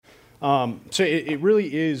So it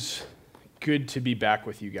really is good to be back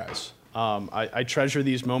with you guys. I treasure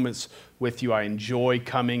these moments with you. I enjoy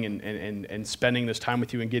coming and spending this time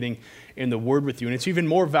with you and getting in the Word with you. And it's even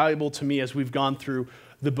more valuable to me as we've gone through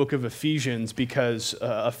the book of Ephesians, because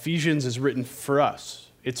Ephesians is written for us.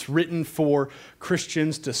 It's written for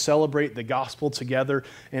Christians to celebrate the gospel together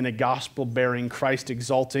in a gospel-bearing,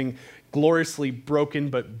 Christ-exalting, gloriously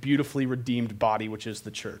broken but beautifully redeemed body, which is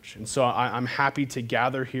the church. And so I'm happy to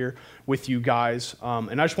gather here with you guys.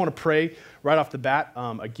 And I just want to pray right off the bat,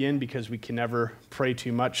 again, because we can never pray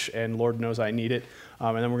too much, and Lord knows I need it.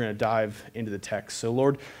 And then we're going to dive into the text. So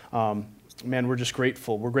Lord, man, we're just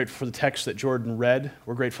grateful. We're grateful for the text that Jordan read.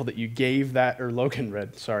 We're grateful that you gave that, or Logan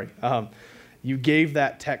read, sorry. You gave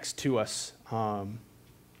that text to us. And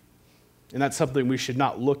that's something we should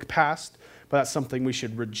not look past, but that's something we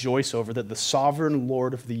should rejoice over, that the sovereign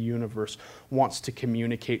Lord of the universe wants to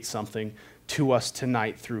communicate something to us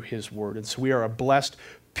tonight through his word. And so we are a blessed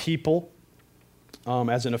people.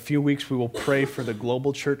 As in a few weeks, we will pray for the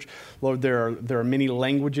global church. Lord, there are many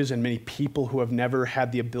languages and many people who have never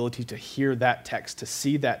had the ability to hear that text, to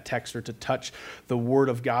see that text, or to touch the word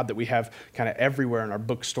of God that we have kind of everywhere in our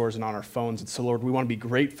bookstores and on our phones. And so, Lord, we want to be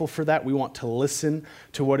grateful for that. We want to listen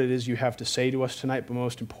to what it is you have to say to us tonight, but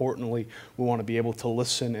most importantly, we want to be able to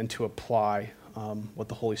listen and to apply what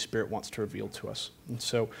the Holy Spirit wants to reveal to us. And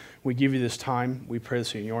so we give you this time. We pray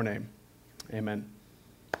this in your name. Amen.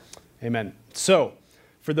 Amen. So,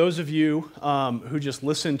 for those of you who just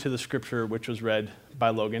listened to the scripture which was read by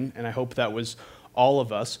Logan, and I hope that was all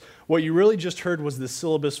of us, what you really just heard was the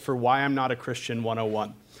syllabus for Why I'm Not a Christian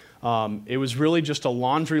 101. It was really just a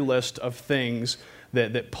laundry list of things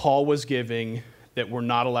that Paul was giving that we're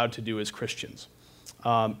not allowed to do as Christians.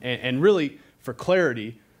 And really, for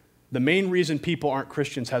clarity, the main reason people aren't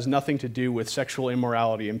Christians has nothing to do with sexual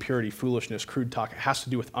immorality, impurity, foolishness, crude talk. It has to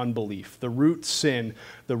do with unbelief. The root sin,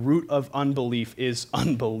 the root of unbelief is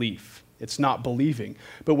unbelief. It's not believing.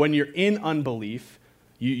 But when you're in unbelief,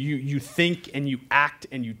 you think and you act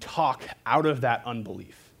and you talk out of that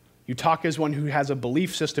unbelief. You talk as one who has a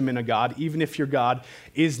belief system in a God, even if your God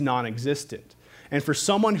is non-existent. And for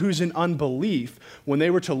someone who's in unbelief, when they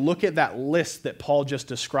were to look at that list that Paul just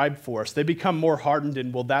described for us, they become more hardened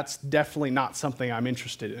and, well, that's definitely not something I'm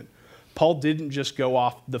interested in. Paul didn't just go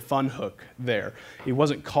off the fun hook there. He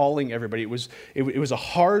wasn't calling everybody. It was a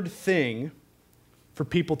hard thing for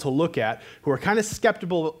people to look at who are kind of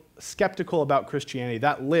skeptical about Christianity.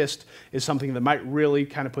 That list is something that might really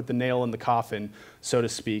kind of put the nail in the coffin, so to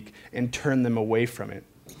speak, and turn them away from it.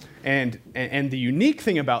 And the unique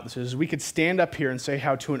thing about this is we could stand up here and say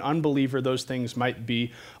how to an unbeliever those things might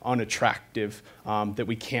be unattractive, that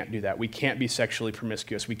we can't do that. We can't be sexually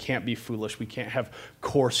promiscuous. We can't be foolish. We can't have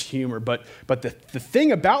coarse humor. But the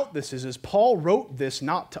thing about this is Paul wrote this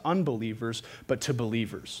not to unbelievers, but to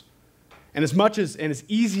believers. And as much as and as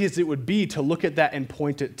easy as it would be to look at that and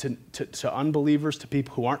point it to unbelievers, to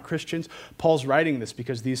people who aren't Christians, Paul's writing this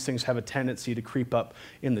because these things have a tendency to creep up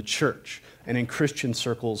in the church and in Christian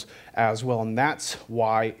circles as well. And that's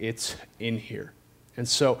why it's in here. And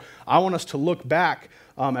so I want us to look back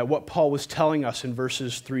at what Paul was telling us in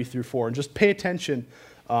verses 3 through 4 and just pay attention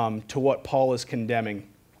to what Paul is condemning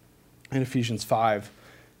in Ephesians 5,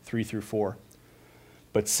 3 through 4.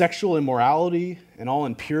 But sexual immorality and all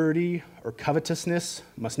impurity or covetousness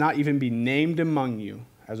must not even be named among you,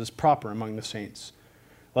 as is proper among the saints.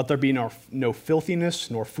 Let there be no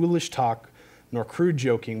filthiness, nor foolish talk, nor crude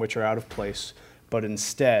joking, which are out of place, but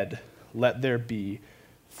instead let there be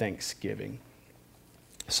thanksgiving.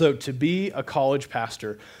 So to be a college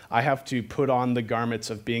pastor, I have to put on the garments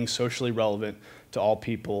of being socially relevant to all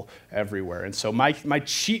people everywhere. And so my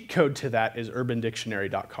cheat code to that is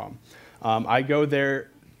urbandictionary.com. I go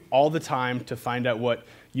there all the time to find out what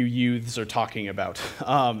you youths are talking about.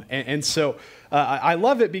 So I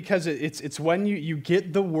love it because it's when you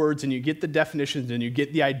get the words and you get the definitions and you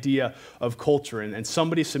get the idea of culture. And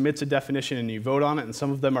somebody submits a definition and you vote on it, and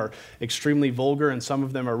some of them are extremely vulgar and some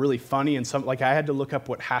of them are really funny. And some, like I had to look up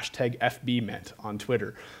what hashtag FB meant on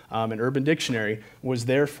Twitter. And Urban Dictionary was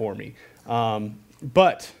there for me.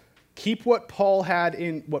 But keep what Paul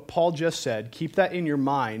just said, keep that in your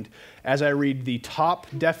mind as I read the top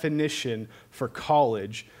definition for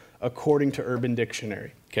college according to Urban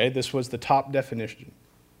Dictionary. Okay, this was the top definition.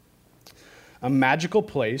 A magical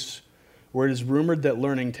place where it is rumored that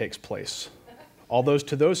learning takes place. Although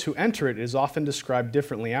to those who enter it is often described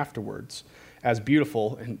differently afterwards as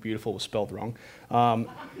beautiful, and beautiful was spelled wrong,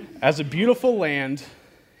 as a beautiful land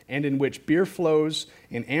and in which beer flows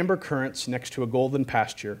in amber currents next to a golden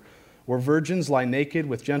pasture, where virgins lie naked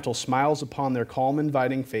with gentle smiles upon their calm,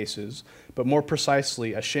 inviting faces, but more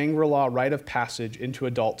precisely, a Shangri-La rite of passage into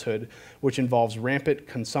adulthood, which involves rampant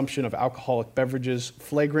consumption of alcoholic beverages,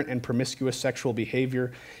 flagrant and promiscuous sexual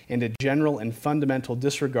behavior, and a general and fundamental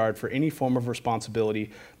disregard for any form of responsibility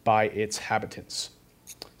by its habitants.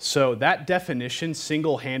 So that definition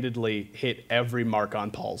single-handedly hit every mark on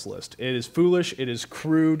Paul's list. It is foolish, it is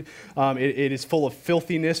crude, it is full of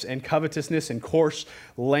filthiness and covetousness and coarse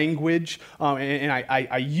language. And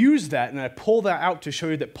I use that and I pull that out to show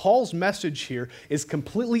you that Paul's message here is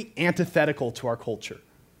completely antithetical to our culture.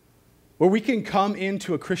 Where we can come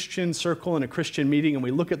into a Christian circle and a Christian meeting and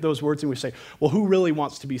we look at those words and we say, well, who really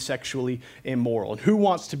wants to be sexually immoral? And who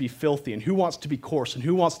wants to be filthy? And who wants to be coarse? And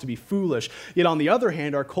who wants to be foolish? Yet on the other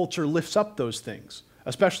hand, our culture lifts up those things,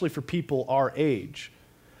 especially for people our age.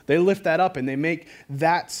 They lift that up and they make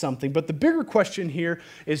that something. But the bigger question here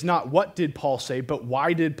is not what did Paul say, but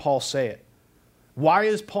why did Paul say it? Why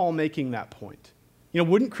is Paul making that point? You know,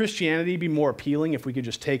 wouldn't Christianity be more appealing if we could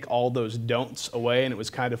just take all those don'ts away and it was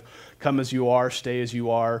kind of come as you are, stay as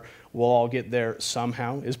you are, we'll all get there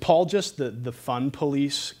somehow? Is Paul just the fun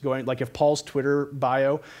police going, like if Paul's Twitter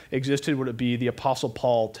bio existed, would it be the Apostle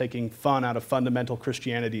Paul taking fun out of fundamental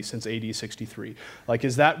Christianity since AD 63? Like,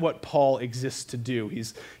 is that what Paul exists to do?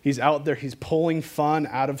 He's out there, he's pulling fun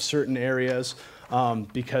out of certain areas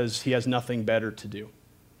because he has nothing better to do.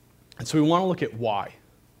 And so we want to look at why.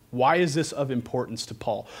 Why is this of importance to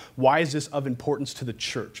Paul? Why is this of importance to the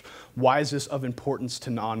church? Why is this of importance to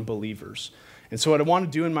non-believers? And so what I want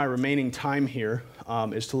to do in my remaining time here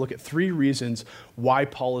is to look at 3 reasons why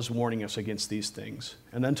Paul is warning us against these things,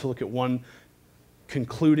 and then to look at one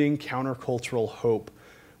concluding countercultural hope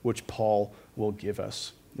which Paul will give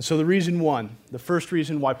us. And so the first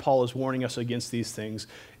reason why Paul is warning us against these things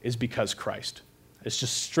is because Christ. It's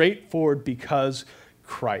just straightforward because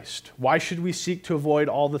Christ. Why should we seek to avoid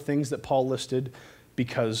all the things that Paul listed?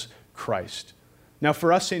 Because Christ. Now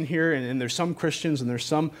for us in here, and there's some Christians and there's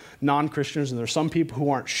some non-Christians and there's some people who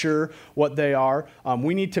aren't sure what they are,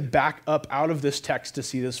 we need to back up out of this text to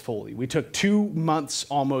see this fully. We took 2 months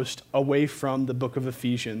almost away from the book of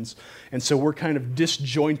Ephesians, and so we're kind of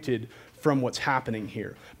disjointed from what's happening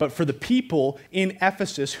here. But for the people in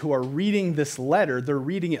Ephesus who are reading this letter, they're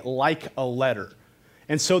reading it like a letter.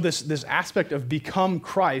 And so this aspect of become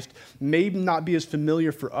Christ may not be as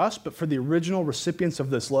familiar for us, but for the original recipients of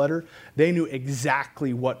this letter, they knew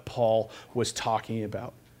exactly what Paul was talking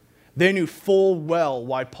about. They knew full well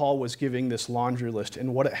why Paul was giving this laundry list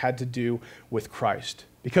and what it had to do with Christ.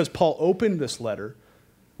 Because Paul opened this letter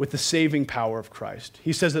with the saving power of Christ.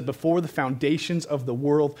 He says that before the foundations of the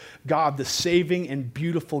world, God, the saving and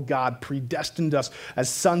beautiful God, predestined us as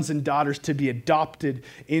sons and daughters to be adopted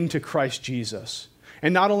into Christ Jesus.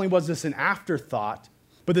 And not only was this an afterthought,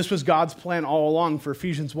 but this was God's plan all along. For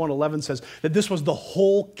Ephesians 1:11 says that this was the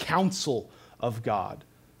whole counsel of God,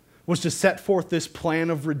 was to set forth this plan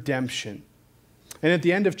of redemption. And at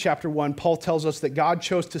the end of chapter 1, Paul tells us that God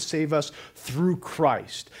chose to save us through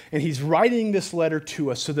Christ. And he's writing this letter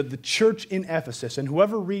to us so that the church in Ephesus and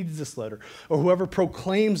whoever reads this letter or whoever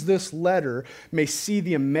proclaims this letter may see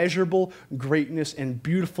the immeasurable greatness and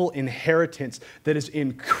beautiful inheritance that is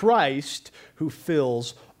in Christ who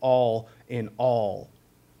fills all in all.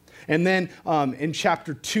 And then in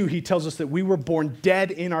chapter 2, he tells us that we were born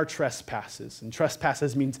dead in our trespasses. And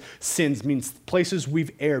trespasses means sins, means places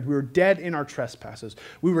we've erred. We were dead in our trespasses.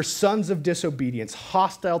 We were sons of disobedience,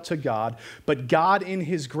 hostile to God. But God, in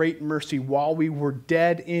his great mercy, while we were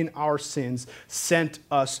dead in our sins, sent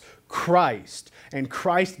us Christ. And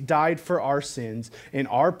Christ died for our sins in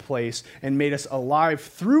our place and made us alive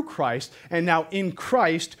through Christ. And now in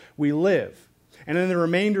Christ we live. And in the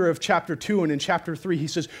remainder of chapter 2 and in chapter 3, he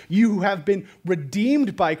says, you who have been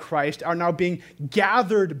redeemed by Christ are now being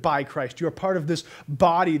gathered by Christ. You are part of this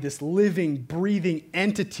body, this living, breathing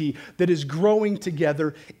entity that is growing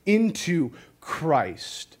together into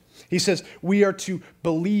Christ. He says we are to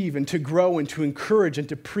believe and to grow and to encourage and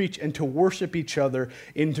to preach and to worship each other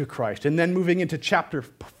into Christ. And then moving into chapter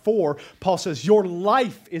 4, Paul says your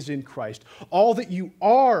life is in Christ. All that you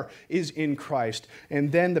are is in Christ.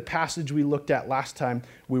 And then the passage we looked at last time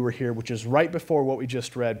we were here, which is right before what we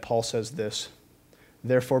just read, Paul says this,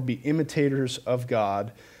 therefore be imitators of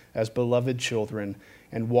God as beloved children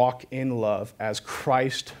and walk in love as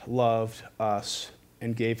Christ loved us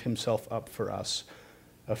and gave himself up for us,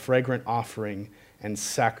 a fragrant offering and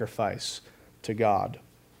sacrifice to God.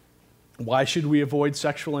 Why should we avoid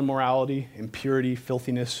sexual immorality, impurity,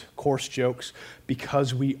 filthiness, coarse jokes?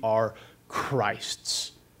 Because we are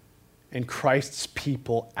Christ's, and Christ's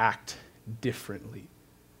people act differently.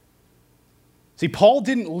 See, Paul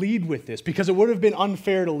didn't lead with this because it would have been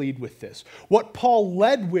unfair to lead with this. What Paul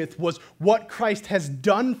led with was what Christ has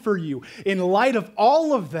done for you. In light of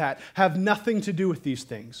all of that, have nothing to do with these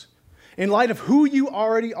things. In light of who you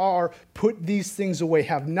already are, put these things away.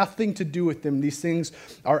 Have nothing to do with them. These things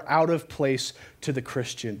are out of place to the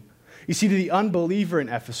Christian. You see, to the unbeliever in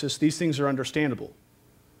Ephesus, these things are understandable.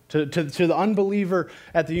 To the unbeliever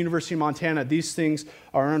at the University of Montana, these things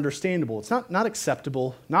are understandable. It's not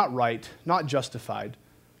acceptable, not right, not justified,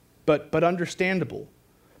 but understandable.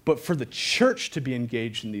 But for the church to be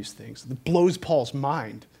engaged in these things, it blows Paul's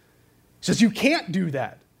mind. He says, you can't do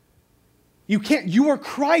that. You can't. You are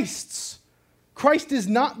Christ's. Christ is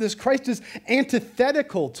not this. Christ is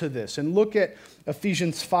antithetical to this. And look at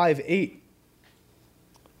Ephesians 5:8. It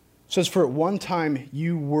says, for at one time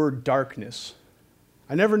you were darkness.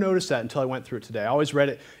 I never noticed that until I went through it today. I always read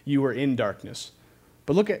it, you were in darkness.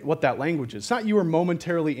 But look at what that language is. It's not you were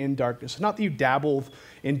momentarily in darkness. It's not that you dabbled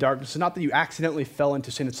in darkness. It's not that you accidentally fell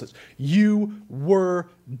into sin. It says you were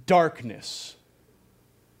darkness.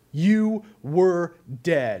 You were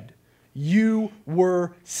dead. You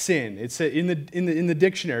were sin. It's in the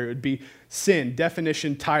dictionary, it would be sin,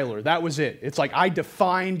 definition Tyler. That was it. It's like I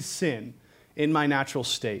defined sin in my natural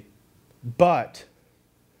state. But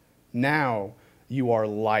now you are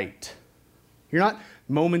light. You're not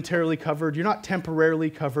momentarily covered. You're not temporarily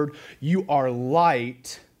covered. You are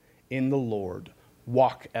light in the Lord.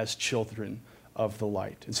 Walk as children of the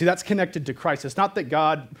light. And see, that's connected to Christ. It's not that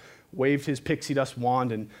God waved his pixie dust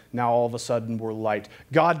wand and now all of a sudden we're light.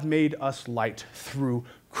 God made us light through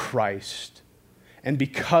Christ. And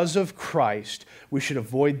because of Christ, we should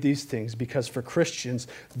avoid these things, because for Christians,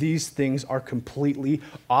 these things are completely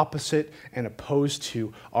opposite and opposed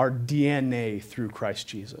to our DNA through Christ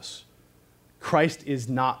Jesus. Christ is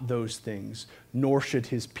not those things, nor should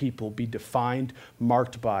his people be defined,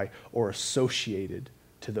 marked by, or associated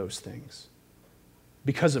to those things.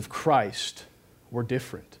 Because of Christ, we're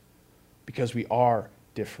different, because we are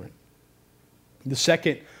different. The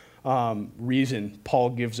second reason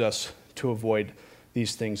Paul gives us to avoid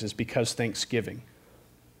these things is because Thanksgiving.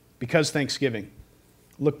 Because Thanksgiving.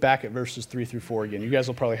 Look back at verses 3 through 4 again. You guys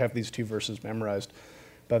will probably have these two verses memorized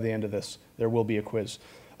by the end of this. There will be a quiz.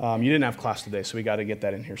 You didn't have class today, so we got to get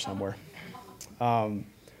that in here somewhere.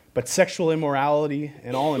 But sexual immorality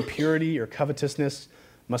and all impurity or covetousness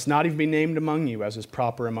must not even be named among you, as is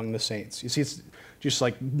proper among the saints. You see, it's just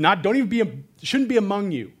like, shouldn't be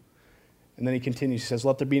among you. And then he continues, he says,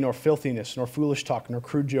 let there be nor filthiness, nor foolish talk, nor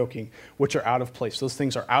crude joking, which are out of place. Those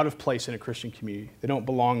things are out of place in a Christian community. They don't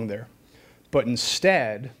belong there. But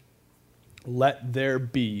instead, let there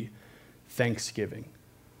be thanksgiving.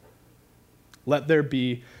 Let there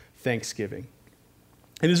be thanksgiving.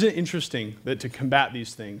 And isn't it interesting that to combat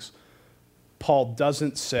these things, Paul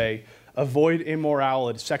doesn't say, avoid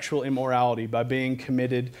immorality, sexual immorality, by being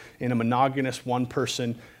committed in a monogamous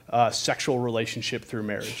one-person sexual relationship through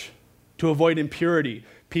marriage. To avoid impurity,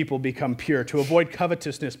 people become pure. To avoid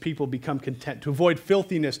covetousness, people become content. To avoid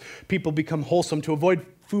filthiness, people become wholesome. To avoid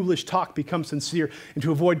foolish talk, become sincere. And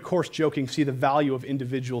to avoid coarse joking, see the value of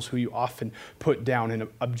individuals who you often put down and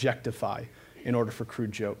objectify in order for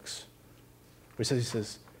crude jokes. He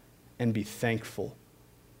says, and be thankful.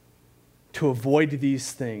 To avoid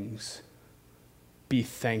these things, be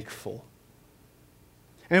thankful.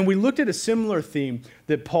 And we looked at a similar theme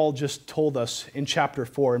that Paul just told us in chapter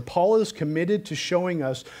 4. And Paul is committed to showing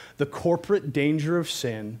us the corporate danger of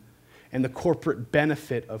sin and the corporate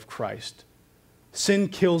benefit of Christ. Sin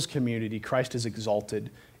kills community. Christ is exalted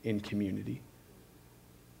in community.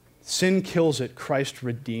 Sin kills it. Christ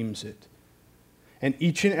redeems it. And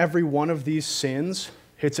each and every one of these sins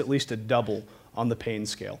hits at least a double on the pain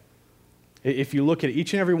scale. If you look at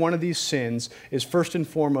each and every one of these sins, is first and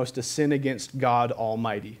foremost a sin against God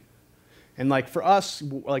Almighty. And like for us,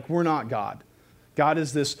 like we're not God. God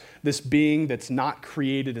is this being that's not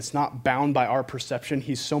created. It's not bound by our perception.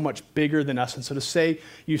 He's so much bigger than us. And so to say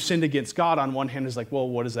you sinned against God on one hand is like, well,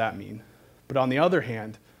 what does that mean? But on the other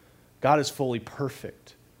hand, God is fully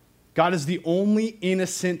perfect. God is the only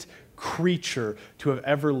innocent creature to have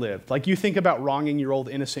ever lived. Like you think about wronging your old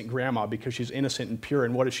innocent grandma because she's innocent and pure,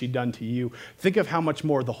 and what has she done to you? Think of how much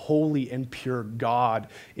more the holy and pure God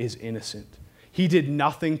is innocent. He did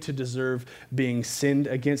nothing to deserve being sinned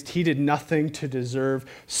against. He did nothing to deserve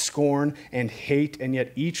scorn and hate, and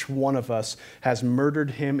yet each one of us has murdered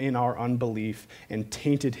him in our unbelief and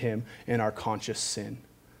tainted him in our conscious sin.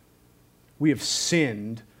 We have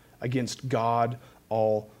sinned against God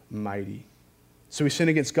Almighty. So we sin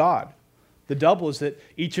against God. The double is that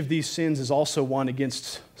each of these sins is also one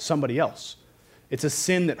against somebody else. It's a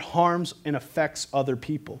sin that harms and affects other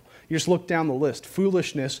people. You just look down the list.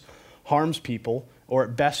 Foolishness harms people, or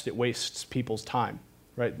at best it wastes people's time,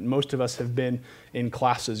 right? Most of us have been in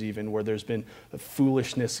classes even where there's been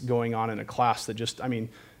foolishness going on in a class that just,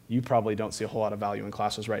 you probably don't see a whole lot of value in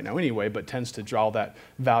classes right now anyway, but tends to draw that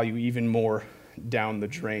value even more down the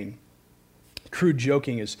drain. Crude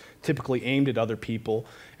joking is typically aimed at other people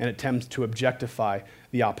and attempts to objectify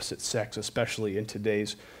the opposite sex, especially in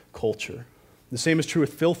today's culture. The same is true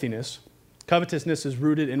with filthiness. Covetousness is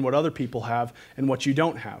rooted in what other people have and what you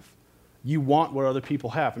don't have. You want what other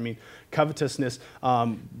people have. Covetousness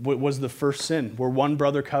was the first sin, where one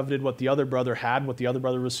brother coveted what the other brother had, what the other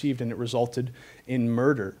brother received, and it resulted in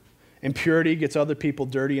murder. Impurity gets other people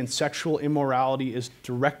dirty, and sexual immorality is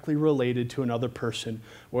directly related to another person,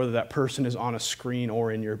 whether that person is on a screen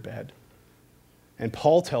or in your bed. And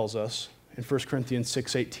Paul tells us in 1 Corinthians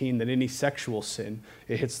 6:18 that any sexual sin,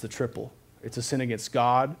 it hits the triple. It's a sin against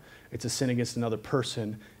God, it's a sin against another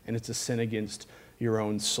person, and it's a sin against your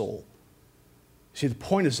own soul. See, the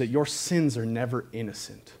point is that your sins are never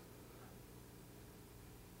innocent.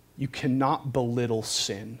 You cannot belittle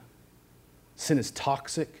sin. Sin is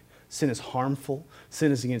toxic, sin is harmful,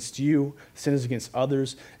 sin is against you, sin is against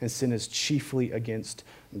others, and sin is chiefly against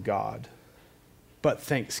God. But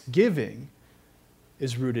thanksgiving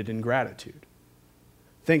is rooted in gratitude.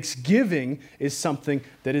 Thanksgiving is something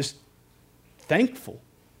that is thankful.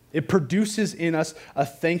 It produces in us a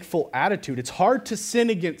thankful attitude. It's hard to sin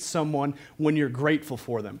against someone when you're grateful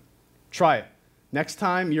for them. Try it. Next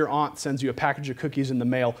time your aunt sends you a package of cookies in the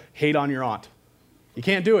mail, hate on your aunt. You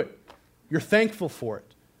can't do it. You're thankful for it.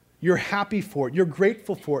 You're happy for it. You're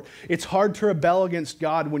grateful for it. It's hard to rebel against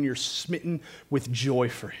God when you're smitten with joy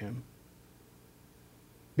for Him.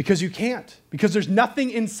 Because you can't. Because there's nothing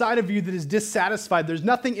inside of you that is dissatisfied. There's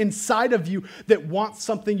nothing inside of you that wants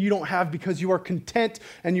something you don't have, because you are content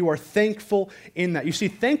and you are thankful in that. You see,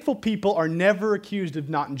 thankful people are never accused of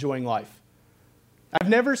not enjoying life. I've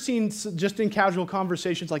never seen, just in casual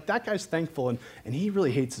conversations, like, that guy's thankful and he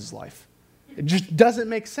really hates his life. It just doesn't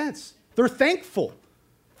make sense. They're thankful.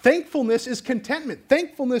 Thankfulness is contentment.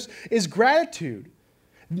 Thankfulness is gratitude.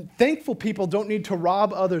 Thankful people don't need to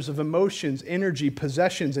rob others of emotions, energy,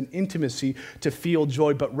 possessions, and intimacy to feel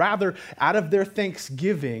joy, but rather, out of their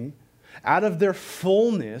thanksgiving, out of their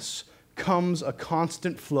fullness, comes a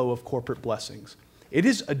constant flow of corporate blessings. It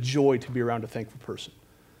is a joy to be around a thankful person.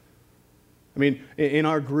 In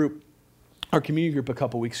our group, our community group a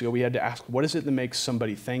couple weeks ago, we had to ask, what is it that makes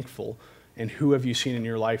somebody thankful, and who have you seen in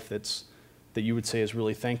your life that you would say is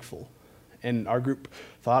really thankful? And our group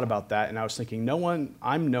thought about that, and I was thinking,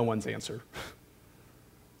 I'm no one's answer.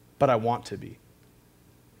 But I want to be.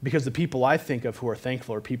 Because the people I think of who are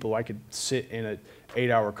thankful are people I could sit in an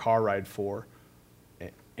 8-hour car ride for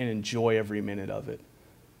and enjoy every minute of it.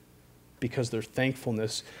 Because their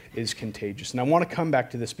thankfulness is contagious. And I want to come back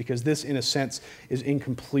to this because this, in a sense, is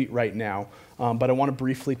incomplete right now. But I want to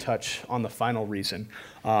briefly touch on the final reason.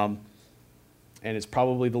 And it's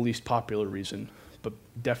probably the least popular reason, but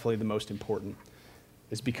definitely the most important,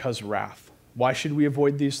 is because wrath. Why should we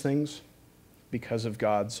avoid these things? Because of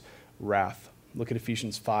God's wrath. Look at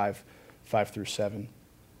Ephesians 5:5-7.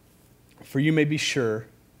 For you may be sure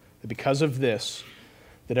that because of this,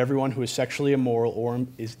 that everyone who is sexually immoral or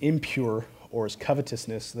is impure or is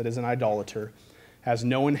covetousness, that is an idolater, has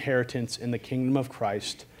no inheritance in the kingdom of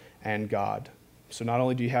Christ and God. So not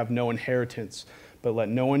only do you have no inheritance, but let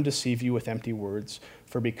no one deceive you with empty words.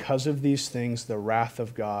 For because of these things, the wrath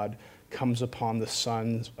of God comes upon the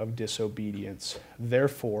sons of disobedience.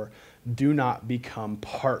 Therefore, do not become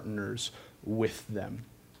partners with them.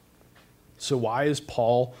 So why is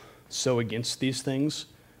Paul so against these things?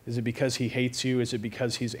 Is it because he hates you? Is it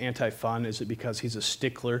because he's anti-fun? Is it because he's a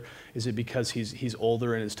stickler? Is it because he's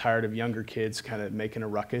older and is tired of younger kids kind of making a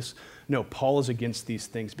ruckus? No, Paul is against these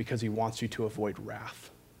things because he wants you to avoid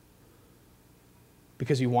wrath.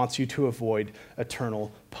 Because he wants you to avoid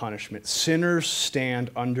eternal punishment. Sinners stand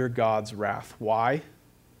under God's wrath. Why?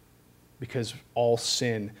 Because all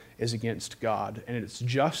sin is against God. And it's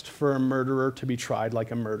just for a murderer to be tried like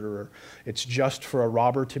a murderer. It's just for a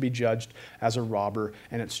robber to be judged as a robber.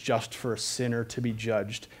 And it's just for a sinner to be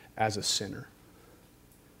judged as a sinner.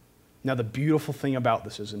 Now, the beautiful thing about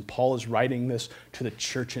this is, and Paul is writing this to the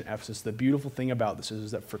church in Ephesus, the beautiful thing about this is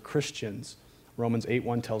that for Christians, Romans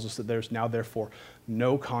 8:1 tells us that there's now therefore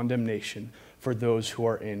no condemnation for those who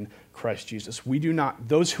are in Christ Jesus.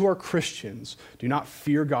 Those who are Christians do not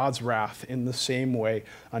fear God's wrath in the same way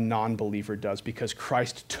a non-believer does, because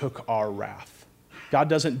Christ took our wrath. God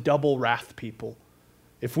doesn't double wrath people.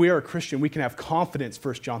 If we are a Christian, we can have confidence,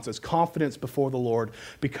 1 John says, confidence before the Lord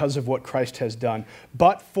because of what Christ has done.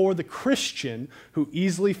 But for the Christian who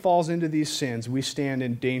easily falls into these sins, we stand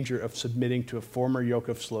in danger of submitting to a former yoke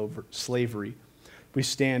of slavery. We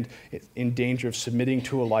stand in danger of submitting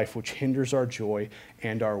to a life which hinders our joy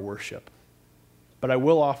and our worship. But I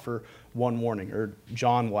will offer one warning, or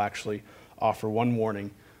John will actually offer one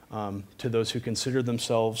warning to those who consider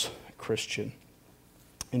themselves Christian.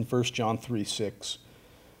 In 1 John 3:6.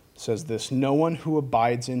 Says this, no one who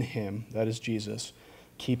abides in him, that is Jesus,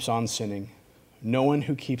 keeps on sinning. No one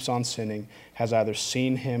who keeps on sinning has either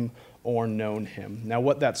seen him or known him. Now,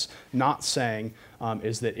 what that's not saying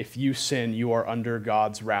is that if you sin, you are under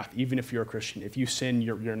God's wrath, even if you're a Christian. If you sin,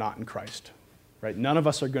 you're not in Christ, right? None of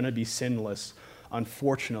us are going to be sinless,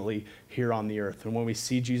 unfortunately, here on the earth. And when we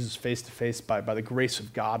see Jesus face to face, by the grace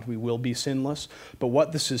of God, we will be sinless. But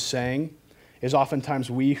what this is saying is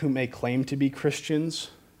oftentimes we who may claim to be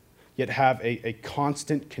Christians yet have a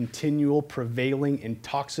constant, continual, prevailing,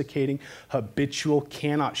 intoxicating, habitual,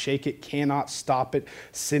 cannot shake it, cannot stop it,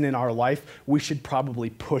 sin in our life, we should probably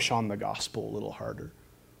push on the gospel a little harder.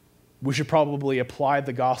 We should probably apply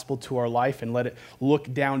the gospel to our life and let it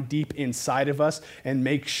look down deep inside of us and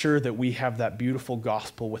make sure that we have that beautiful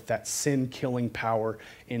gospel with that sin-killing power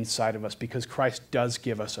inside of us, because Christ does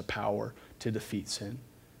give us a power to defeat sin.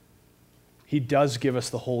 He does give us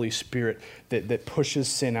the Holy Spirit that pushes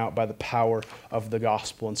sin out by the power of the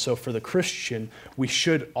gospel. And so for the Christian, we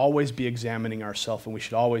should always be examining ourselves, and we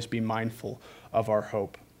should always be mindful of our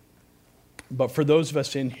hope. But for those of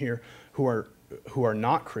us in here who are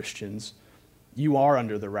not Christians, you are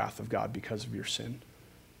under the wrath of God because of your sin.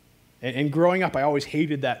 And growing up, I always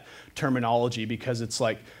hated that terminology, because it's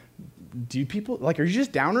like, are you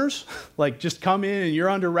just downers? Like, just come in and you're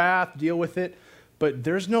under wrath, deal with it. But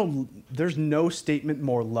there's no statement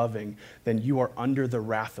more loving than you are under the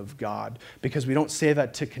wrath of God, because we don't say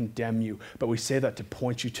that to condemn you, but we say that to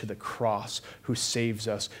point you to the cross, who saves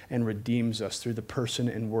us and redeems us through the person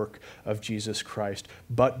and work of Jesus Christ.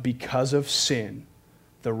 But because of sin,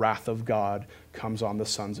 the wrath of God comes on the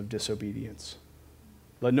sons of disobedience.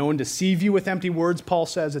 Let no one deceive you with empty words, Paul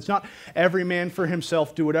says. It's not every man for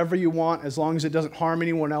himself. Do whatever you want as long as it doesn't harm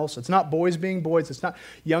anyone else. It's not boys being boys. It's not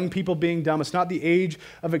young people being dumb. It's not the age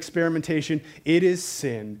of experimentation. It is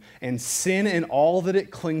sin. And sin and all that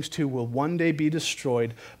it clings to will one day be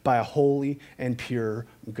destroyed by a holy and pure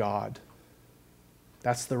God.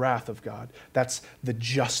 That's the wrath of God. That's the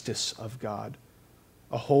justice of God.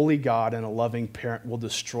 A holy God and a loving parent will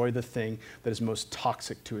destroy the thing that is most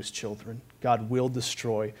toxic to his children. God will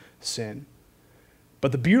destroy sin.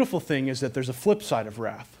 But the beautiful thing is that there's a flip side of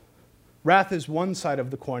wrath. Wrath is one side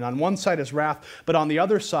of the coin. On one side is wrath, but on the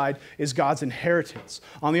other side is God's inheritance.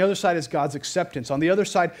 On the other side is God's acceptance. On the other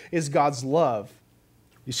side is God's love.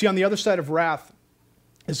 You see, on the other side of wrath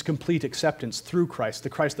is complete acceptance through Christ, the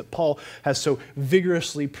Christ that Paul has so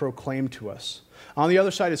vigorously proclaimed to us. On the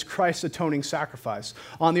other side is Christ's atoning sacrifice.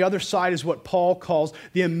 On the other side is what Paul calls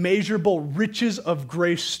the immeasurable riches of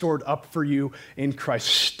grace stored up for you in Christ.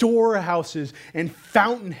 Storehouses and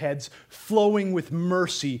fountainheads flowing with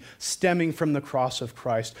mercy stemming from the cross of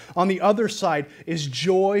Christ. On the other side is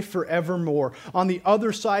joy forevermore. On the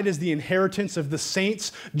other side is the inheritance of the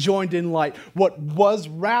saints joined in light. What was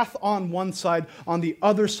wrath on one side, on the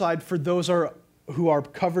other side for those who are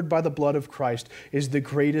covered by the blood of Christ is the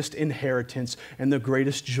greatest inheritance and the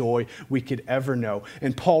greatest joy we could ever know.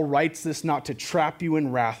 And Paul writes this not to trap you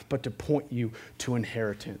in wrath, but to point you to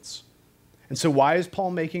inheritance. And so why is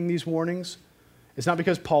Paul making these warnings? It's not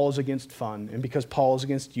because Paul is against fun and because Paul is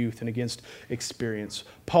against youth and against experience.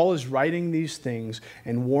 Paul is writing these things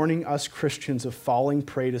and warning us Christians of falling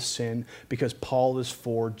prey to sin because Paul is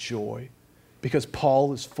for joy. Because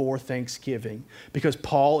Paul is for thanksgiving, because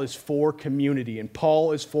Paul is for community, and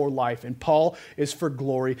Paul is for life, and Paul is for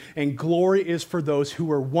glory, and glory is for those who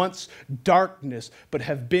were once darkness, but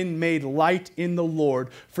have been made light in the Lord,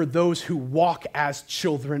 for those who walk as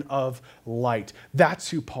children of light.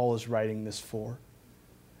 That's who Paul is writing this for.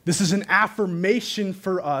 This is an affirmation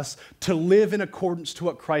for us to live in accordance to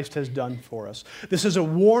what Christ has done for us. This is a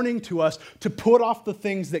warning to us to put off the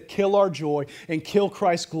things that kill our joy and kill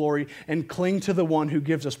Christ's glory and cling to the one who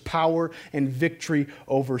gives us power and victory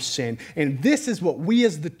over sin. And this is what we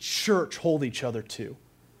as the church hold each other to.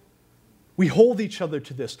 We hold each other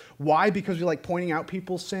to this. Why? Because we like pointing out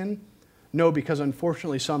people's sin? No, because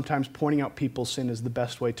unfortunately sometimes pointing out people's sin is the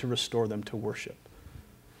best way to restore them to worship.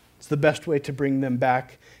 It's the best way to bring them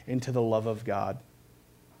back into the love of God.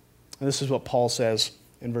 And this is what Paul says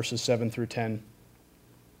in verses 7 through 10.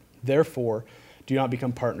 Therefore, do not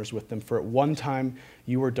become partners with them, for at one time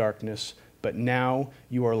you were darkness, But now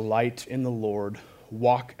you are light in the Lord.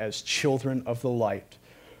 Walk as children of the light.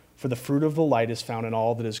 For the fruit of the light is found in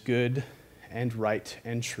all that is good and right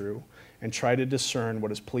and true. And try to discern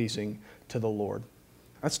what is pleasing to the Lord.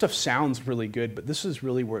 That stuff sounds really good, but this is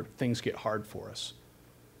really where things get hard for us.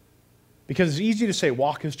 Because it's easy to say,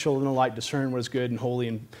 walk as children of the light, discern what is good and holy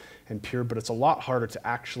and pure, but it's a lot harder to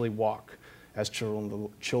actually walk as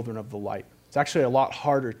children of the light. It's actually a lot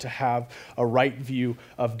harder to have a right view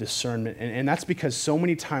of discernment. And that's because so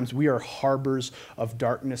many times we are harbors of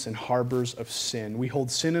darkness and harbors of sin. We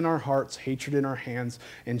hold sin in our hearts, hatred in our hands,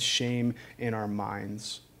 and shame in our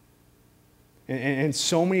minds. And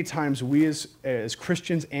so many times we as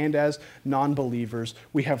Christians and as non-believers,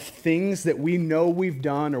 we have things that we know we've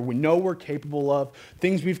done or we know we're capable of,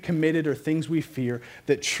 things we've committed or things we fear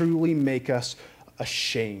that truly make us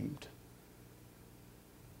ashamed.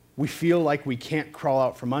 We feel like we can't crawl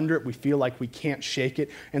out from under it. We feel like we can't shake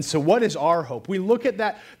it. And so what is our hope? We look at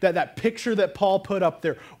that picture that Paul put up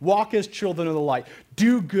there. Walk as children of the light.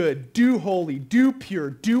 Do good, do holy, do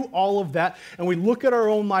pure, do all of that. And we look at our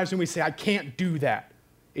own lives and we say, I can't do that.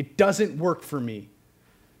 It doesn't work for me.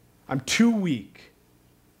 I'm too weak.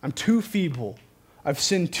 I'm too feeble. I've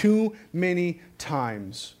sinned too many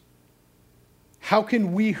times. How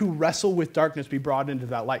can we who wrestle with darkness be brought into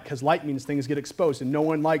that light? Because light means things get exposed, and no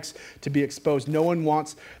one likes to be exposed. No one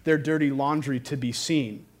wants their dirty laundry to be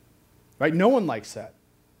seen, right? No one likes that.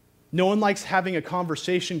 No one likes having a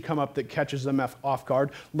conversation come up that catches them off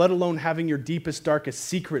guard, let alone having your deepest, darkest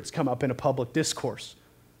secrets come up in a public discourse.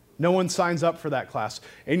 No one signs up for that class.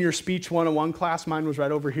 In your Speech 101 class, mine was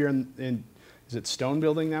right over here in is it Stone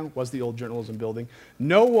Building now? Was the old journalism building.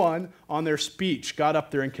 No one on their speech got up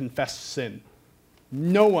there and confessed sin.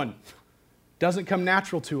 No one. Doesn't come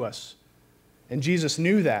natural to us. And Jesus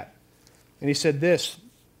knew that. And he said this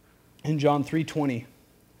in John 3:20.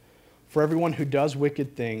 For everyone who does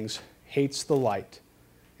wicked things hates the light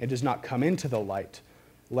and does not come into the light,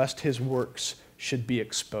 lest his works should be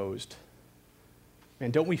exposed.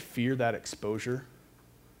 Man, don't we fear that exposure?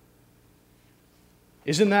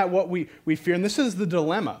 Isn't that what we fear? And this is the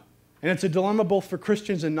dilemma. And it's a dilemma both for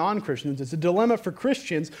Christians and non-Christians. It's a dilemma for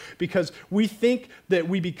Christians because we think that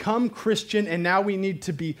we become Christian and now we need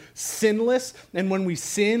to be sinless. And when we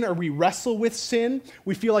sin or we wrestle with sin,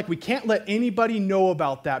 we feel like we can't let anybody know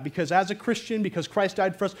about that because as a Christian, because Christ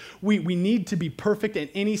died for us, we need to be perfect, and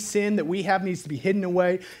any sin that we have needs to be hidden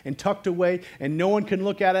away and tucked away, and no one can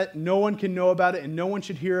look at it, no one can know about it, and no one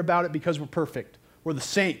should hear about it because we're perfect. We're the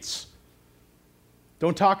saints.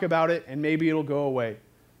 Don't talk about it and maybe it'll go away.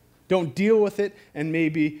 Don't deal with it, and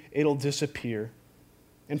maybe it'll disappear.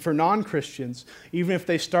 And for non-Christians, even if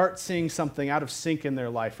they start seeing something out of sync in their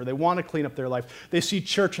life, or they want to clean up their life, they see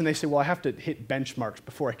church and they say, well, I have to hit benchmarks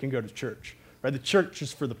before I can go to church. Right? The church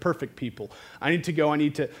is for the perfect people. I need to go, I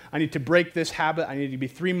need to break this habit, I need to be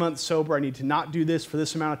 3 months sober, I need to not do this for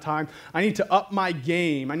this amount of time. I need to up my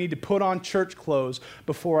game, I need to put on church clothes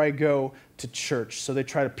before I go to church. So they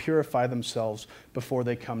try to purify themselves before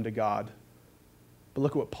they come to God. But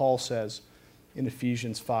look at what Paul says in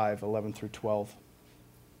Ephesians 5:11 through 12.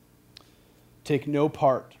 Take no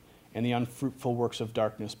part in the unfruitful works of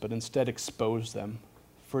darkness, but instead expose them.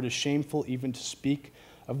 For it is shameful even to speak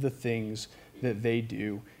of the things that they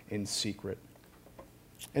do in secret.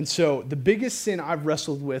 And so the biggest sin I've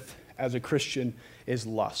wrestled with as a Christian is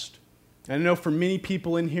lust. And I know for many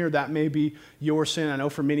people in here that may be your sin. I know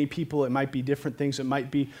for many people it might be different things. It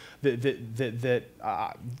might be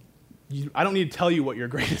I don't need to tell you what your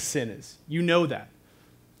greatest sin is. You know that.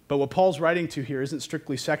 But what Paul's writing to here isn't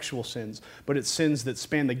strictly sexual sins, but it's sins that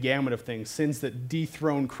span the gamut of things, sins that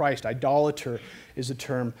dethrone Christ. Idolater is a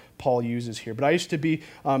term Paul uses here. But I used to be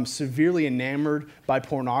severely enamored by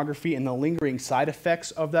pornography, and the lingering side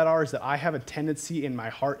effects of that is that I have a tendency in my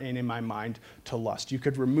heart and in my mind to lust. You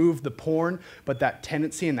could remove the porn, but that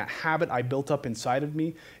tendency and that habit I built up inside of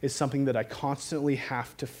me is something that I constantly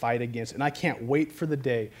have to fight against. And I can't wait for the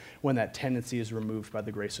day when that tendency is removed by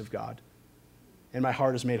the grace of God. And my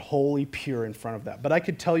heart is made wholly pure in front of that. But I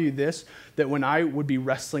could tell you this, that when I would be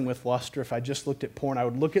wrestling with lust, or if I just looked at porn, I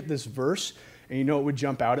would look at this verse, and you know what would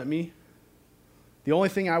jump out at me? The only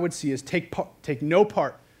thing I would see is take no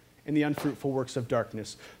part in the unfruitful works of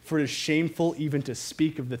darkness, for it is shameful even to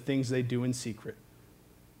speak of the things they do in secret.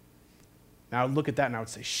 Now I would look at that and I would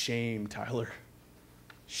say, shame, Tyler.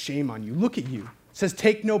 Shame on you. Look at you. It says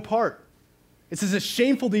take no part. It says it's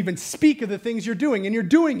shameful to even speak of the things you're doing, and you're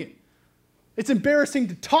doing it. It's embarrassing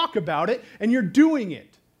to talk about it, and you're doing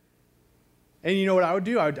it. And you know what I would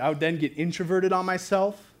do? I would then get introverted on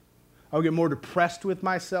myself. I would get more depressed with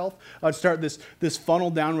myself. I would start this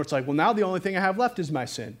funnel down where it's like, well, now the only thing I have left is my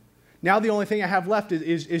sin. Now the only thing I have left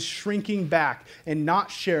is shrinking back and not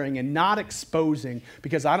sharing and not exposing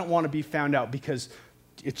because I don't want to be found out because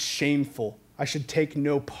it's shameful. I should take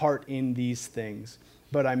no part in these things.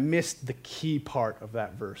 But I missed the key part of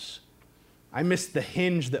that verse. I missed the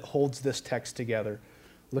hinge that holds this text together.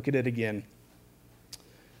 Look at it again.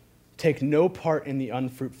 Take no part in the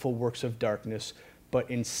unfruitful works of darkness, but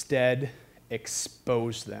instead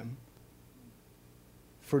expose them.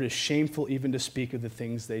 For it is shameful even to speak of the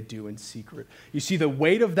things they do in secret. You see, the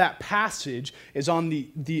weight of that passage is on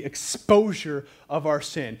the exposure of our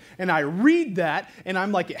sin. And I read that, and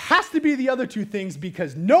I'm like, it has to be the other two things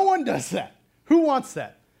because no one does that. Who wants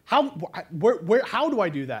that? How do I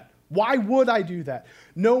do that? Why would I do that?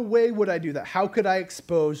 No way would I do that. How could I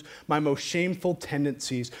expose my most shameful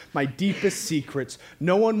tendencies, my deepest secrets?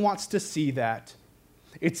 No one wants to see that.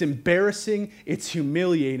 It's embarrassing. It's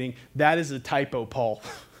humiliating. That is a typo, Paul.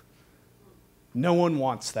 No one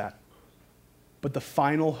wants that. But the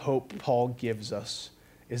final hope Paul gives us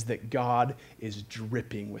is that God is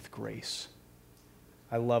dripping with grace.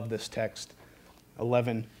 I love this text,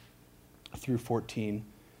 11 through 14.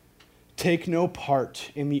 Take no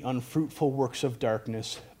part in the unfruitful works of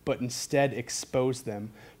darkness, but instead expose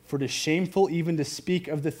them. For it is shameful even to speak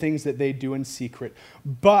of the things that they do in secret.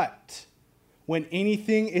 But when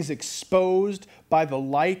anything is exposed by the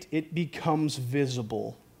light, it becomes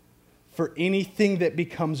visible. For anything that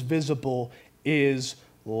becomes visible is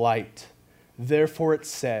light. Therefore it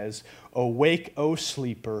says, awake, O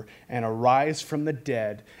sleeper, and arise from the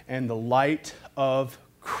dead, and the light of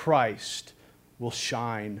Christ will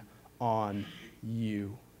shine on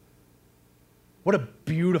you. What a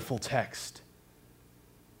beautiful text.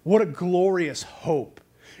 What a glorious hope.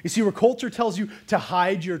 You see, where culture tells you to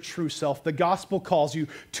hide your true self, the gospel calls you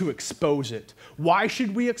to expose it. Why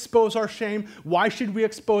should we expose our shame? Why should we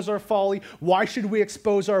expose our folly? Why should we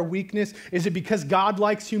expose our weakness? Is it because God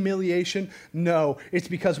likes humiliation? No, it's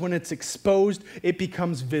because when it's exposed, it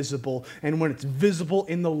becomes visible. And when it's visible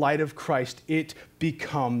in the light of Christ, it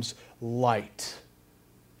becomes light.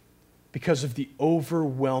 Because of the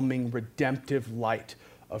overwhelming redemptive light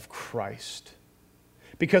of Christ.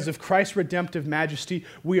 Because of Christ's redemptive majesty,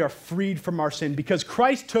 we are freed from our sin. Because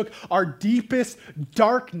Christ took our deepest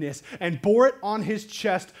darkness and bore it on his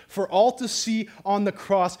chest for all to see on the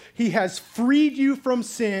cross, he has freed you from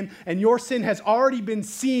sin, and your sin has already been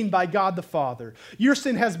seen by God the Father. Your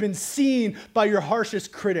sin has been seen by your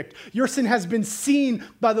harshest critic. Your sin has been seen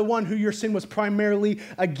by the one who your sin was primarily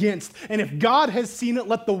against. And if God has seen it,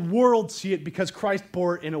 let the world see it, because Christ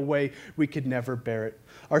bore it in a way we could never bear it.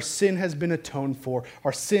 Our sin has been atoned for.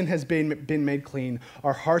 Our sin has been made clean.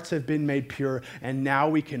 Our hearts have been made pure. And now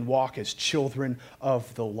we can walk as children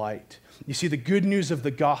of the light. You see, the good news of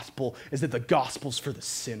the gospel is that the gospel's for the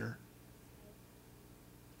sinner.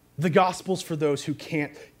 The gospel's for those who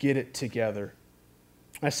can't get it together.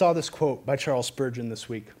 I saw this quote by Charles Spurgeon this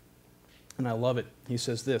week, and I love it. He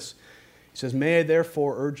says this. He says, "May I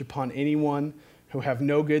therefore urge upon anyone who have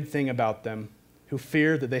no good thing about them, who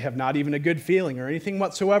fear that they have not even a good feeling or anything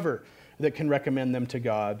whatsoever that can recommend them to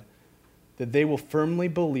God, that they will firmly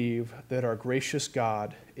believe that our gracious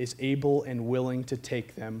God is able and willing to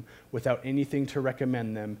take them without anything to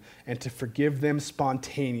recommend them and to forgive them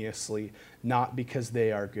spontaneously, not because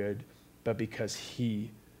they are good, but because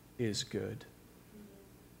he is good."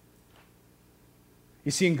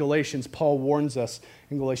 You see, in Galatians, Paul warns us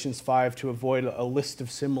in Galatians 5 to avoid a list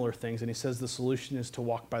of similar things, and he says the solution is to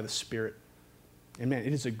walk by the Spirit. And man,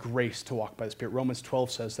 it is a grace to walk by the Spirit. Romans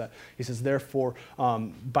 12 says that. He says, therefore,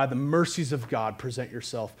 by the mercies of God, present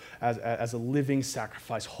yourself as a living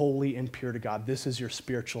sacrifice, holy and pure to God. This is your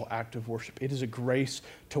spiritual act of worship. It is a grace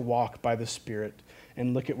to walk by the Spirit.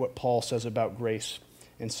 And look at what Paul says about grace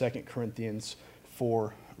in 2 Corinthians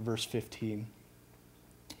 4, verse 15.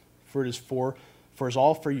 For it is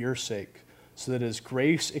all for your sake, so that as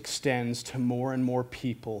grace extends to more and more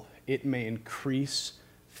people, it may increase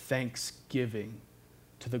thanksgiving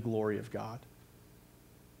to the glory of God.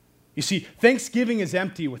 You see, thanksgiving is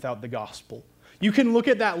empty without the gospel. You can look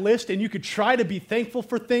at that list and you could try to be thankful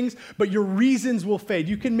for things, but your reasons will fade.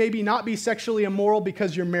 You can maybe not be sexually immoral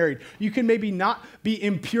because you're married. You can maybe not be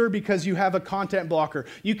impure because you have a content blocker.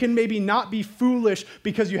 You can maybe not be foolish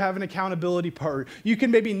because you have an accountability partner. You can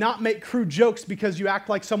maybe not make crude jokes because you act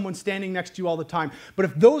like someone's standing next to you all the time. But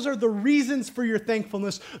if those are the reasons for your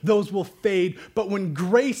thankfulness, those will fade. But when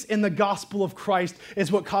grace in the gospel of Christ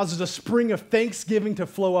is what causes a spring of thanksgiving to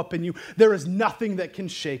flow up in you, there is nothing that can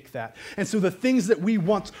shake that. And so the things that we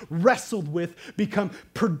once wrestled with become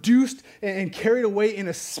produced and carried away in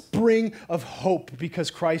a spring of hope because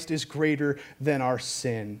Christ is greater than our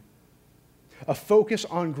sin. A focus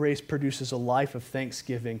on grace produces a life of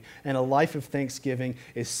thanksgiving, and a life of thanksgiving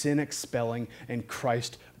is sin expelling and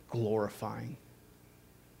Christ glorifying.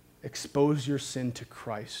 Expose your sin to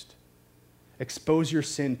Christ. Expose your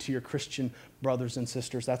sin to your Christian brothers and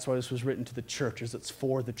sisters. That's why this was written to the church, as it's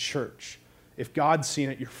for the church. If God's seen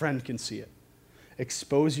it, your friend can see it.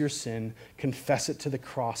 Expose your sin, confess it to the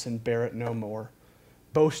cross, and bear it no more.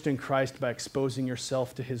 Boast in Christ by exposing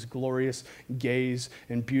yourself to his glorious gaze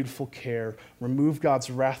and beautiful care. Remove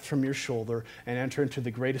God's wrath from your shoulder and enter into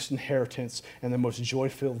the greatest inheritance and the most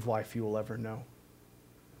joy-filled life you will ever know.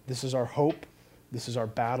 This is our hope, this is our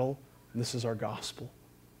battle, and this is our gospel.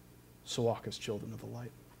 So walk as children of the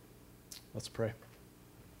light. Let's pray.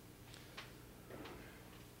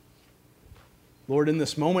 Lord, in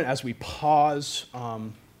this moment, as we pause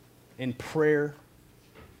in prayer,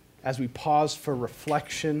 as we pause for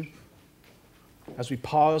reflection, as we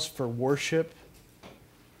pause for worship,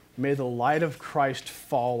 may the light of Christ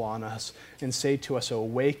fall on us and say to us,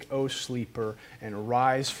 "Awake, O sleeper, and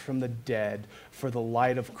rise from the dead, for the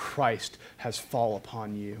light of Christ has fallen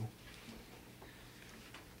upon you."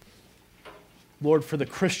 Lord, for the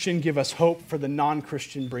Christian, give us hope. For the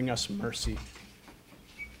non-Christian, bring us mercy.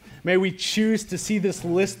 May we choose to see this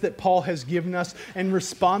list that Paul has given us and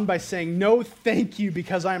respond by saying, "No, thank you,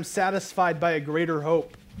 because I am satisfied by a greater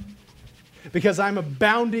hope. Because I'm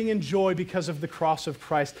abounding in joy because of the cross of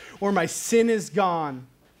Christ, where my sin is gone,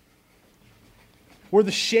 where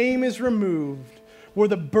the shame is removed, where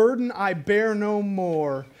the burden I bear no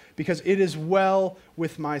more, because it is well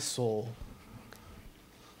with my soul."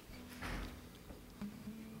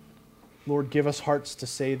 Lord, give us hearts to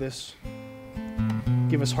say this.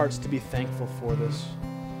 Give us hearts to be thankful for this.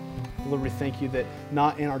 Lord, we thank you that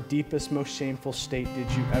not in our deepest, most shameful state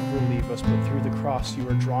did you ever leave us, but through the cross you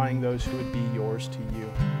are drawing those who would be yours to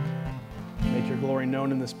you. Make your glory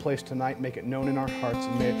known in this place tonight. Make it known in our hearts,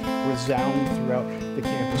 and may it resound throughout the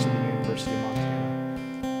campus of the University of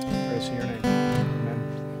Montana. Praise in your name.